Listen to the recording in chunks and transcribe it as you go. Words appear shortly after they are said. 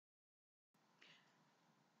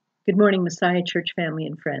Good morning, Messiah Church family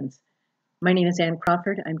and friends. My name is Ann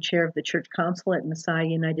Crawford. I'm chair of the Church Council at Messiah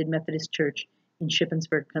United Methodist Church in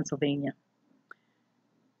Shippensburg, Pennsylvania.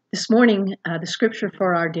 This morning, the scripture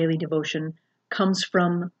for our daily devotion comes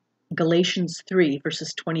from Galatians 3,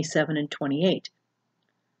 verses 27 and 28.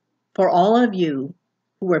 For all of you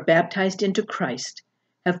who were baptized into Christ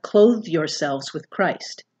have clothed yourselves with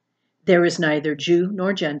Christ. There is neither Jew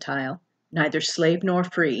nor Gentile, neither slave nor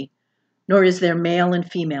free, nor is there male and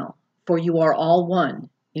female, for you are all one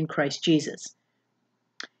in Christ Jesus.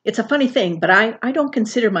 It's a funny thing, but I don't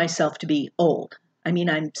consider myself to be old. I mean,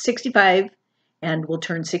 I'm 65 and will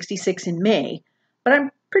turn 66 in May, but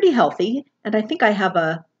I'm pretty healthy, and I think I have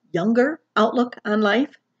a younger outlook on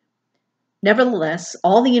life. Nevertheless,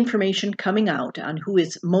 all the information coming out on who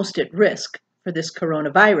is most at risk for this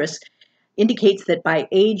coronavirus indicates that by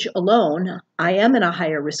age alone, I am in a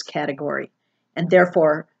higher risk category, and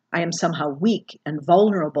therefore I am somehow weak and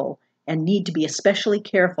vulnerable and need to be especially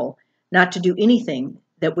careful not to do anything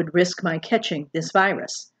that would risk my catching this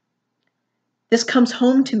virus. This comes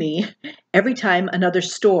home to me every time another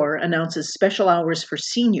store announces special hours for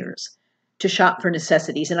seniors to shop for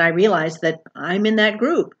necessities, and I realize that I'm in that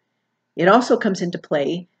group. It also comes into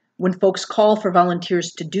play when folks call for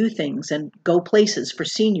volunteers to do things and go places for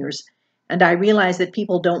seniors, and I realize that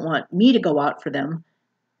people don't want me to go out for them,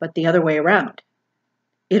 but the other way around.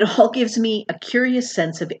 It all gives me a curious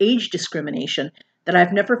sense of age discrimination that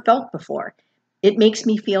I've never felt before. It makes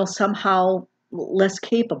me feel somehow less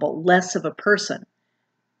capable, less of a person.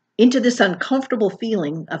 Into this uncomfortable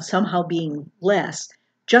feeling of somehow being less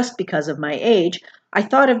just because of my age, I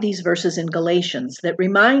thought of these verses in Galatians that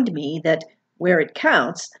remind me that where it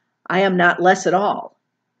counts, I am not less at all.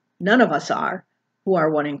 None of us are who are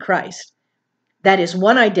one in Christ. That is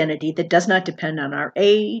one identity that does not depend on our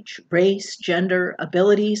age, race, gender,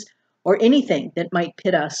 abilities, or anything that might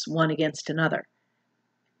pit us one against another.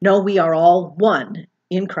 No, we are all one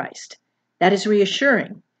in Christ. That is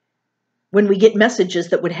reassuring. When we get messages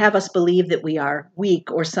that would have us believe that we are weak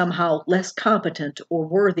or somehow less competent or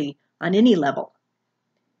worthy on any level.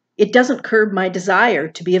 It doesn't curb my desire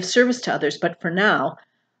to be of service to others, but for now,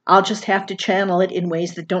 I'll just have to channel it in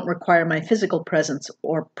ways that don't require my physical presence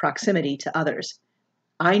or proximity to others.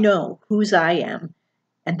 I know whose I am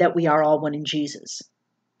and that we are all one in Jesus.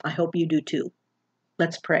 I hope you do too.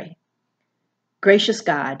 Let's pray. Gracious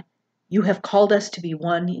God, you have called us to be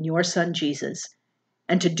one in your Son Jesus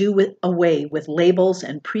and to do away with labels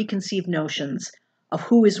and preconceived notions of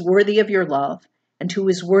who is worthy of your love and who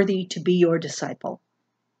is worthy to be your disciple.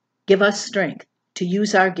 Give us strength to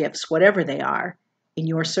use our gifts, whatever they are, in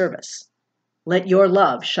your service. Let your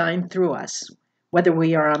love shine through us, whether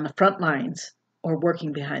we are on the front lines or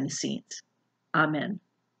working behind the scenes. Amen.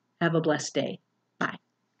 Have a blessed day.